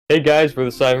Hey guys, we're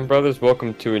the Simon Brothers.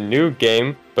 Welcome to a new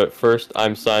game. But first,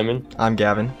 I'm Simon. I'm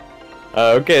Gavin.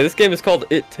 Okay, this game is called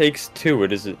It Takes Two.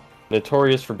 It is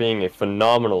notorious for being a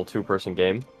phenomenal two-person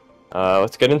game.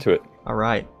 Let's get into it. All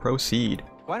right, proceed.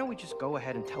 Why don't we just go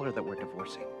ahead and tell her that we're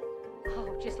divorcing?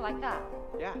 Oh, just like that?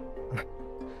 Yeah.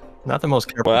 Not the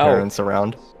most careful Wow. parents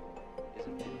around.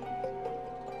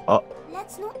 Oh,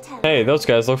 Let's not tell Hey, those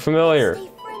guys look familiar. Stay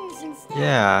friends instead.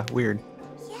 yeah, weird.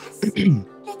 Yes.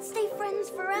 Let's stay friends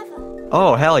forever.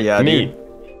 Oh, hell yeah, Me. dude.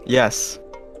 Yes.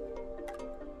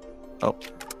 Oh,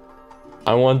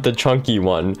 I want the chunky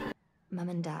one. Mum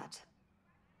and Dad,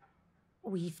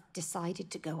 we've decided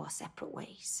to go our separate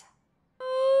ways.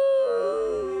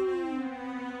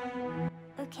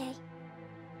 Okay.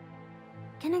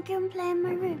 Can I go and play in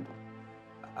my room?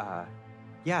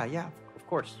 Yeah, of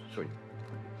course, sweetie.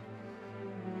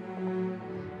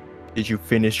 did you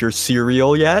finish your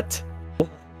cereal yet?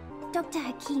 Dr.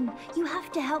 Hakim, you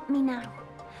have to help me now.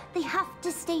 They have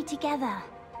to stay together.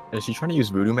 Is she trying to use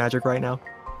voodoo magic right now?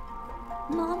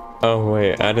 Mom, Oh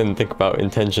wait, I didn't think about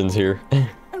intentions here.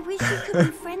 I wish we could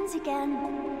be friends again.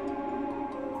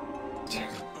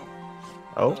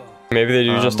 Oh, Maybe they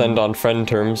do just end on friend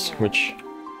terms, which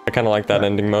I kind of like that Yeah.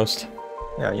 ending most.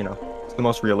 yeah, you know, it's the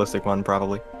most realistic one,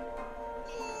 probably.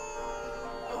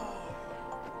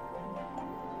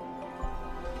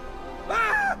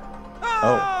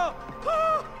 Oh,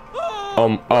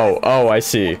 Oh, I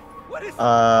see.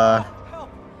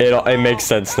 It makes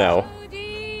sense now.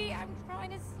 Cody, I'm trying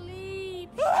to sleep.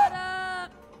 Shut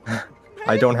up.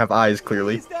 I don't have eyes,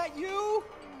 clearly. Is that you?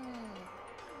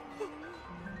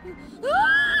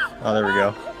 Oh, there we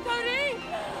go. Cody!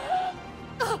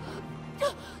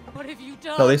 What have you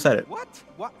done? No, they said it. What?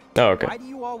 Oh, okay. Why do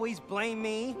you always blame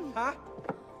me, huh?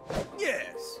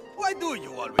 Yes. Why do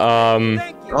you always?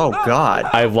 Thank you. Oh, God.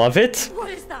 I love it.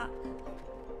 What is that?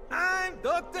 I'm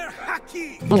Dr.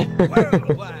 Hakim,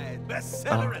 worldwide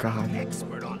bestseller Oh, God. and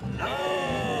expert on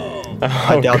love.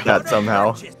 I Oh, doubt God. that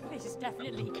somehow. This is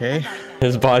definitely Okay.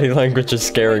 His body language is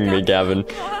scaring me, Gavin.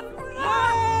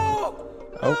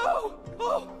 Oh,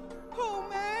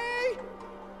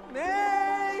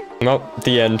 May! Nope,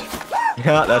 the end.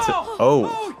 Yeah, that's it.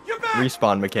 Oh, You're back.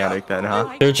 respawn mechanic then,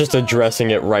 huh? They're just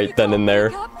addressing it right then and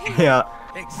there. Yeah,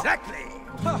 Exactly.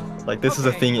 like this is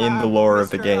a thing in the lore of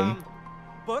the Mr. game.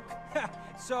 Book.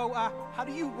 So, how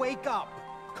do you wake up?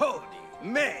 Cody,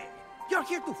 May, you're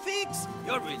here to fix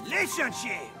your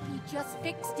relationship. He just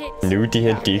fixed it. New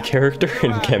D&D character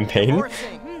in campaign?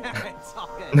 Divorcing. It's all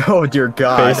good. No, dear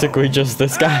God. Basically just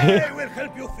this guy. I will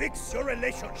help you fix your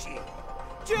relationship.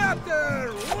 Chapter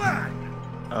 1.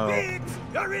 Oh. Fix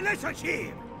your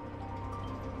relationship.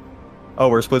 Oh,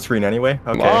 we're split screen anyway?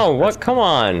 Okay. Oh, what? Come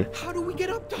on. How do we get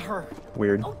up to her?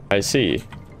 Weird. I see.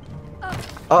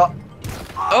 Oh,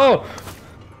 Oh!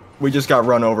 we just got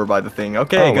run over by the thing.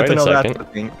 Okay, Oh, good wait to a know that's second.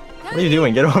 the thing. What are you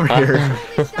doing? Get over here.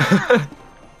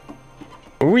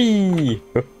 Wee!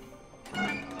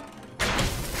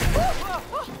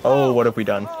 Oh, what have we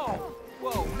done?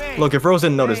 Whoa, May. Look, if Rose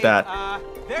didn't notice May, that.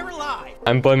 they're alive.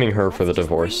 I'm blaming her for the Bring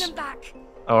divorce. them back.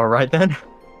 Alright then.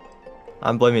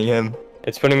 I'm blaming him.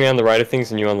 It's putting me on the right of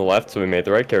things and you on the left, so we made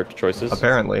the right character choices.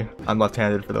 Apparently. I'm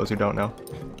left-handed for those who don't know.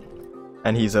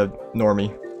 And he's a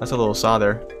normie. That's a little saw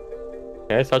there.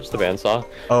 Can I touch the bandsaw?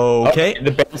 Okay. Oh,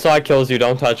 the bandsaw kills you,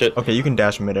 don't touch it. Okay, you can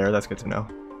dash midair. That's good to know.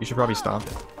 You should probably stomp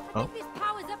it. Oh. His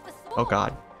power's up for Oh,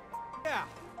 God. Yeah.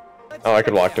 Oh, I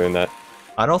could walk doing that.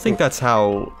 I don't think that's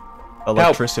how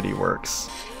electricity works.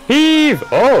 Heave!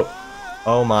 Oh!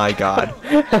 Oh my God.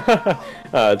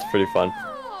 It's pretty fun.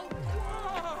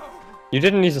 You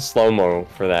didn't need a slow-mo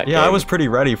for that Yeah, I game. was pretty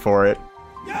ready for it.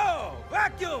 Yo,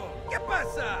 vacuum. ¿Qué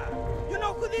pasa? You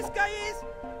know who this guy is?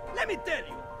 Let me tell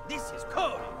you. This is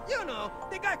Cody. You know,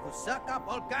 the guy who suck up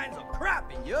all kinds of crap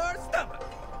in your stomach.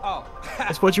 Oh.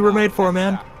 That's what you were made for,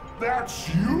 man. That's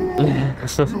you!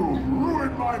 You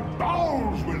ruined my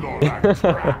bowels with all that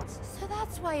crap! So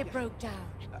that's why it broke down.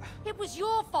 It was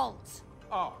your fault.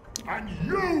 Oh. And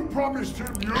you promised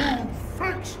him you'd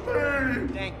fix me!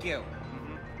 Thank you.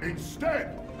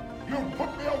 Instead, you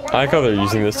put me away I like how they're from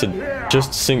using this life to in here.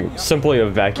 just simply a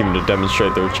vacuum to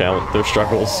demonstrate their their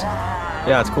struggles.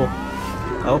 Yeah, it's cool.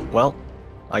 Oh, well.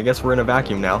 I guess we're in a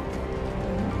vacuum now.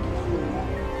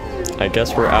 I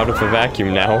guess we're out of the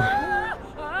vacuum now.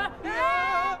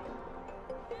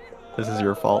 This is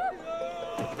your fault.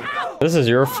 This is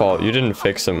your fault. You didn't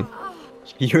fix him.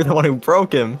 You're the one who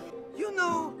broke him. You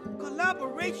know,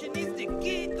 collaboration is the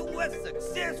key to a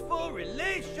successful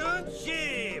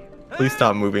relationship. Please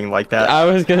stop moving like that. I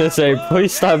was gonna say,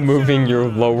 please stop moving your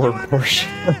lower portion.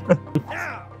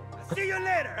 Now, see you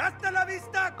later. Hasta la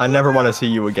vista. I never want to see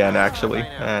you again, actually.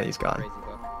 He's gone.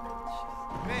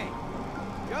 Hey,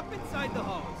 jump inside the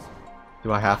hose.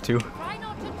 Do I have to?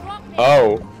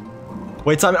 Oh,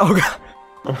 Wait, Simon. Oh,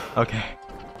 God. Okay.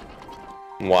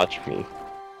 watch me.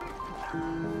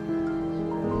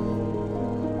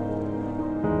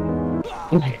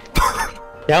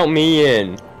 Count me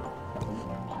in.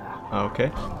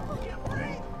 Okay.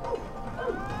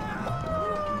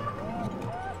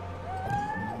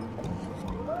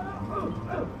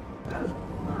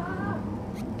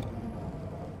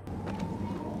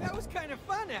 That was kind of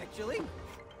fun, actually.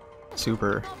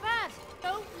 Super. Not bad.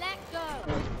 Don't let go.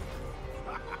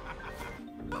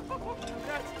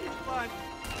 That's too fun.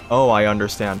 Oh, I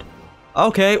understand.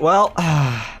 Okay, well.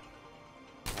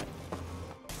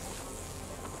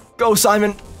 Go,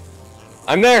 Simon.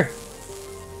 I'm there.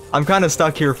 I'm kind of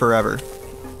stuck here forever.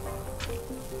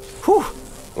 Whew.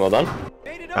 Well done.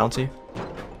 Made it Bouncy.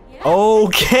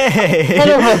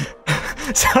 Okay.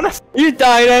 Son of. You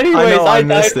died anyways. I know, I died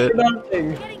missed for it.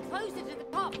 nothing. Getting closer to the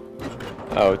top.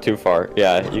 Oh, too far.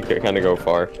 Yeah, you could kind of go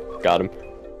far. Got him.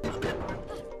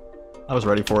 I was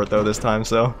ready for it though this time,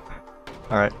 so.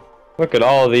 All right. Look at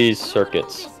all these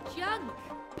circuits. This junk.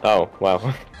 Oh, wow.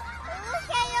 Look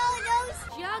at all those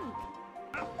junk.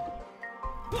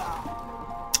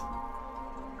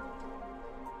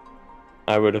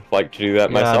 I would have liked to do that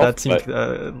Yeah, myself, that seemed but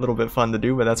a little bit fun to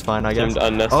do, but that's fine, I guess. seemed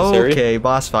unnecessary. Okay,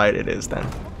 boss fight it is then.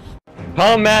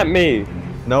 Come at me.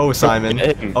 No, Simon.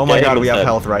 Get him. Oh my Get him God, we have instead.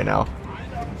 health right now.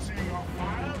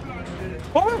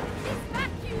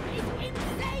 Vacuum is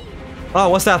insane. Oh,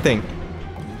 what's that thing?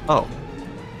 Oh.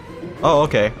 Oh,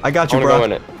 okay. I got I you, wanna go bro.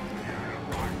 in it.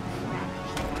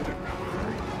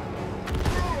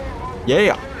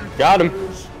 Yeah. Got him.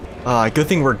 Good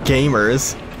thing we're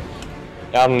gamers.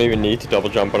 I don't even need to double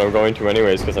jump, but I'm going to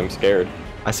anyways because I'm scared.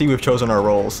 I see we've chosen our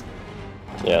roles.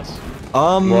 Yes.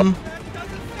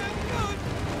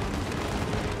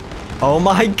 Oh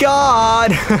my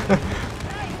God!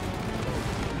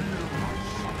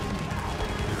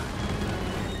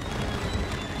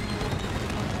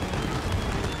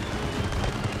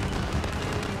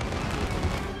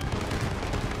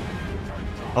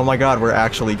 Oh my God, we're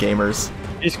actually gamers.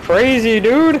 He's crazy,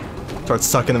 dude. Start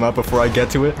sucking them up before I get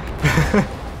to it.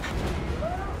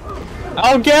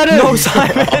 I'll get him. No,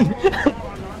 Simon!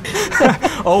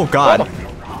 Oh God.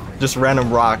 Just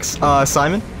random rocks.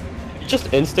 Simon? He just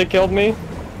insta killed me.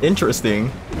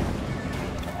 Interesting.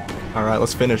 Alright,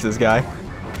 let's finish this guy.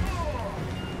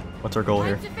 What's our goal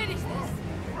here? Time to finish this.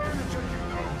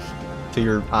 To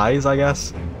your eyes, I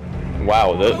guess?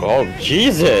 Wow. Oh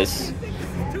Jesus.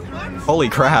 Holy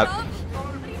crap.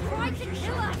 He tried to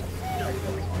kill us.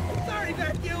 Sorry,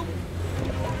 Vacuum.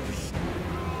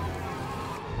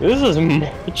 This is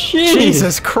Jeez.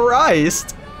 Jesus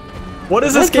Christ! What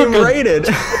is this That took game a- rated?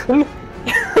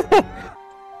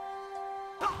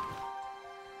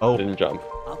 Oh, Didn't jump.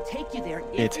 I'll take you there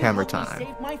if It's you hammer help me time.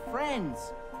 Save my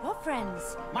friends. What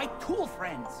friends? My tool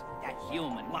friends. That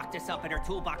human locked us up in her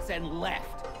toolbox and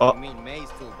left. Oh. You mean May's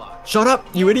toolbox? Shut up,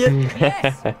 you idiot!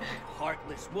 Yes.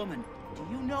 Heartless woman. Do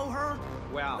you know her?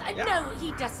 Well, No,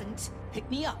 he doesn't. Pick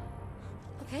me up.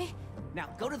 Okay. Now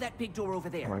go to that big door over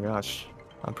there. Oh my gosh.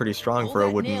 I'm pretty strong Pull for a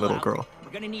that wooden nail little out. girl.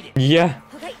 We're gonna need it. Yeah.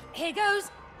 Okay, here goes.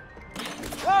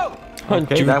 Whoa!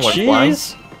 Okay, Dude, that went flying.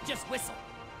 jeez. Just whistle.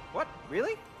 What?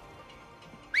 Really?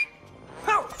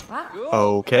 Wow. Cool.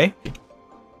 Okay.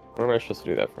 Where am I supposed to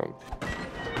do that from?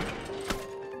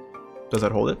 Does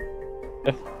that hold it?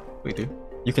 Yeah. We do.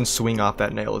 You can swing off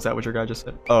that nail. Is that what your guy just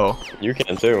said? Oh, You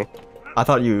can too. I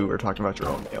thought you were talking about your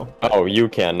own nail. Oh, you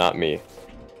can, not me.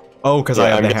 Oh, because Yeah, I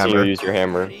have I'm the guessing hammer. you use your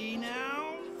hammer. Ready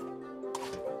now?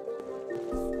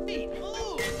 Speed,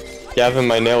 move. Gavin,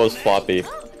 my nail is floppy.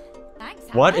 Thanks.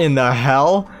 What Hannah. in the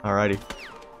hell? Alrighty.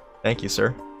 Thank you,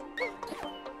 sir.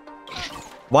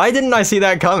 Why didn't I see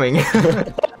that coming?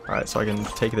 Alright, so I can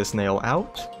take this nail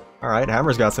out. Alright,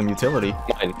 hammer's got some utility.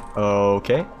 Mine.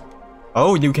 Okay.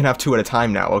 Oh, you can have two at a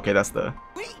time now. Okay, that's the...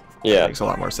 Yeah. Makes a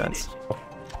lot more sense. May,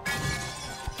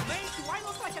 do I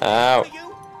look like a Ow. to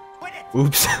you? Quit it.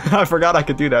 Oops, I forgot I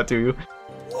could do that to you.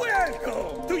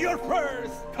 Welcome to your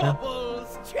first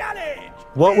couples challenge.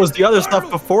 What was the other stuff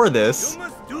Carlos, before this? You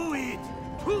must do it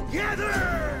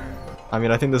together. I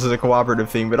mean, I think this is a cooperative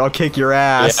thing, but I'll kick your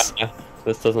ass. Yeah.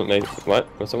 This doesn't make... What?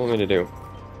 What's it want me to do?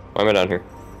 Why am I down here?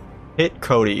 Hit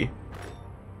Cody.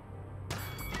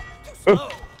 Slow.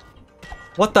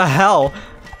 What the hell?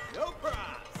 No props.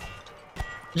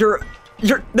 You're...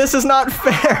 This is not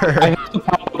I fair! have to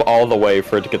pop up all the way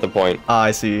for it to get the point. Ah,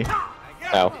 I see.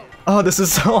 Ow. Oh, this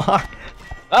is so hard.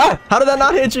 Ah! How did that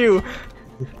not hit you?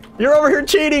 You're over here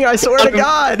cheating, I swear to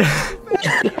God!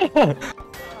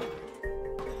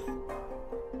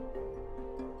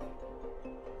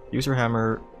 Use your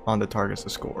hammer on the target to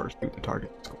score. Shoot the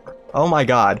target to score. Oh my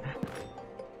god.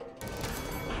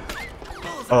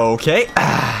 Okay.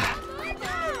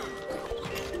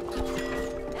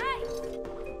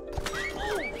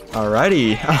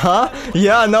 Alrighty.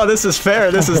 Yeah, no, this is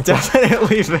fair. This is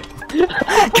definitely fair.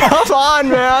 Come on,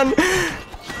 man.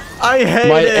 I hate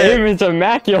My it. aim is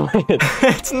immaculate.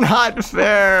 It's not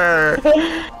fair.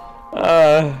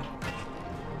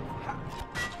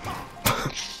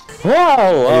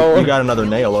 Whoa! You got another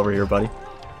nail over here, buddy.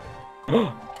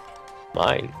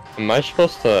 Mine. Am I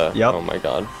supposed to? Yep. Oh my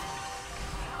god.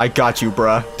 I got you,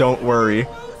 bruh. Don't worry.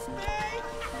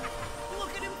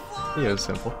 He is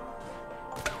simple.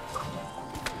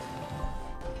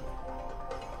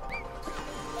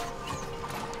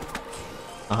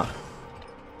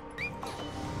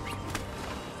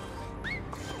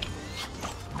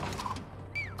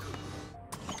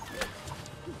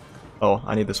 Oh,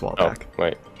 I need this wall Oh, back.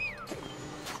 wait.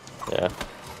 Yeah.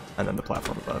 And then the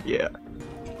platform above, yeah.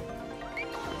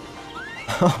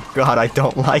 Oh god, I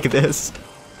don't like this.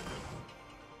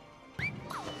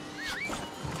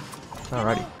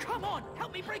 Alrighty. Come on,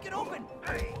 help me break it open.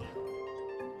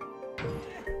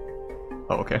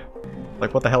 Oh, okay.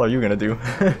 Like, what the hell are you gonna do?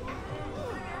 I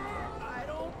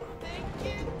don't think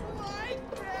it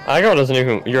like that. I go doesn't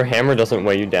even. Your hammer doesn't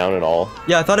weigh you down at all.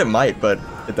 Yeah, I thought it might, but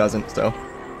it doesn't, so.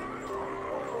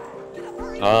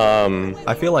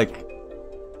 I feel like...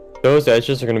 Those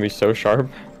edges are gonna be so sharp.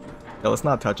 Yeah, let's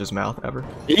not touch his mouth, ever.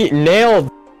 Nailed!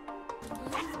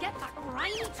 Let's get that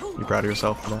grimy tool. You proud of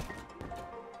yourself for that?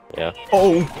 Yeah.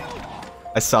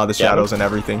 Oh! I saw the shadows and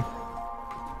everything.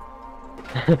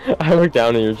 I look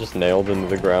down and you're just nailed into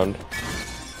the ground.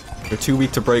 You're too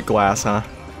weak to break glass, huh?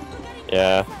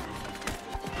 Yeah.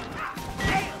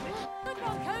 Good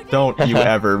one, Cody. Don't you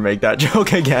ever make that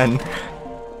joke again.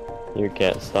 You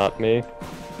can't stop me.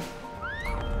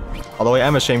 Although I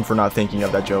am ashamed for not thinking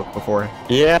of that joke before.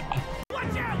 Yeah.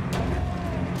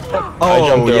 Oh,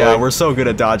 jumped yeah, early. we're so good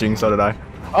at dodging, so did I.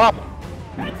 Oh!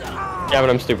 Yeah, but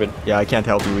I'm stupid. Yeah, I can't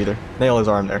help you either. Nail his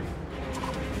arm there.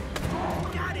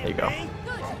 There you go.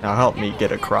 Now help me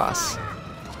get across.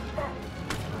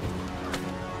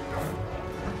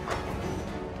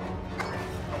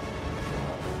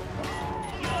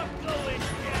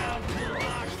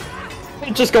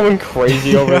 Just going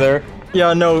crazy over there.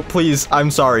 Yeah, no, please, I'm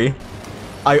sorry.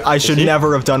 I should he?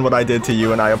 never have done what I did to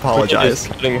you, and I apologize. Just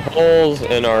cutting holes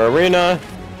in our arena.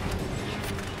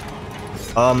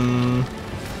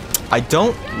 I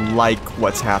don't like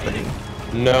what's happening.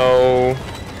 No.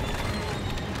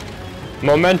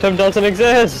 Momentum doesn't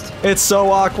exist. It's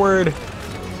so awkward.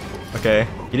 Okay,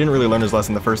 he didn't really learn his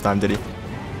lesson the first time, did he?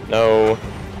 No.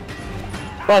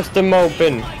 Bust him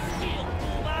open.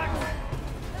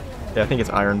 Yeah, I think it's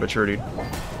iron, but sure, dude.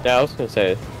 Yeah, I was gonna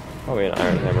say, probably an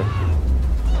iron hammer.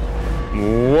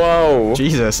 Whoa.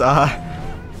 Jesus,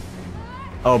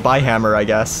 oh, bye hammer, I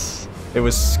guess. It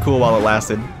was cool while it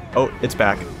lasted. Oh, it's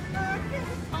back.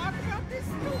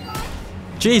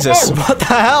 Jesus, what the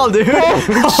hell, dude?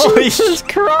 Holy Jesus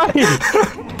Christ.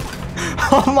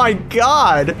 Oh my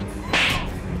god!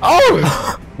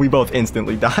 Oh! We both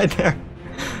instantly died there.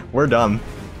 We're dumb.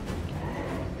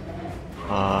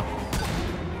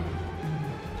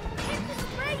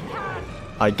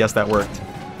 I guess that worked.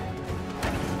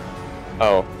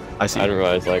 Oh. I see. I didn't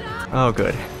realize, like, Oh,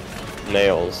 good.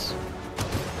 nails.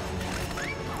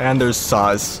 And there's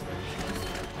saws.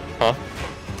 Huh?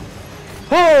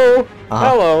 Oh! Uh-huh.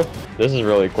 Hello. This is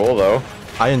really cool, though.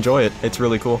 I enjoy it. It's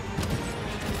really cool.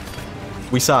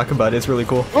 We suck, but it's really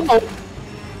cool. Oh!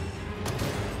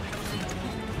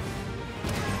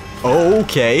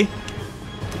 Okay.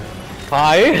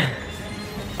 Hi.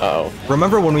 Uh-oh.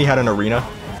 Remember when we had an arena?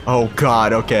 Oh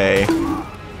god, okay.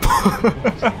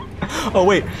 Oh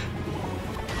wait,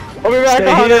 I'll be back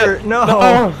stay on here. it.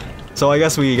 No. So I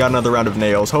guess we got another round of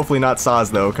nails. Hopefully not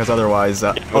saws though, because otherwise,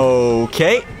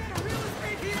 okay.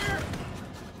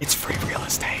 It's free real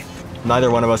estate. Neither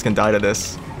one of us can die to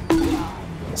this.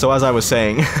 So as I was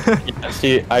saying, Yeah,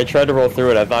 see, I tried to roll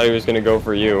through it. I thought he was gonna go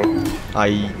for you.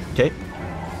 okay.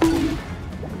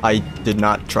 I did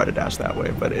not try to dash that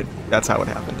way, but that's how it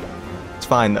happened. It's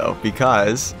fine though,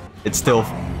 because it's still.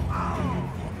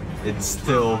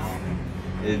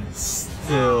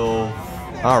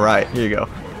 Alright, here you go.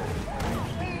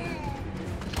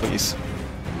 Please.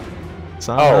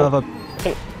 Son of a...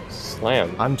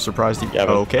 Slam. I'm surprised you... Yeah,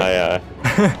 but okay.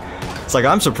 It's like,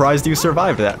 I'm surprised you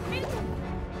survived that.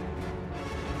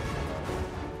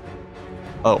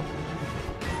 Oh.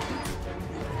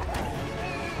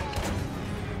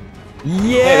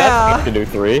 Hey, Yeah! that's good to do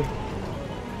 3.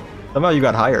 Somehow you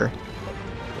got higher.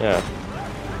 Yeah.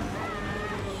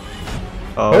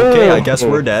 Okay, I Oh. guess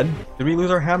we're dead. Did we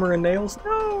lose our hammer and nails?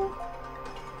 No.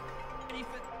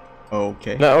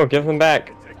 Okay. No, give them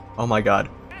back. Oh my god.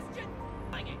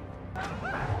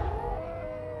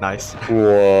 Nice.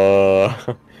 Whoa.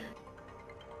 Alright,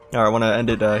 I want to end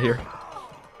it here.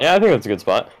 Yeah, I think that's a good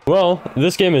spot. Well,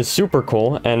 this game is super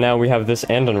cool, and now we have this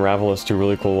and Unravel as two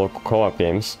really cool local co-op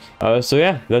games. So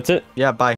yeah, that's it. Yeah, bye.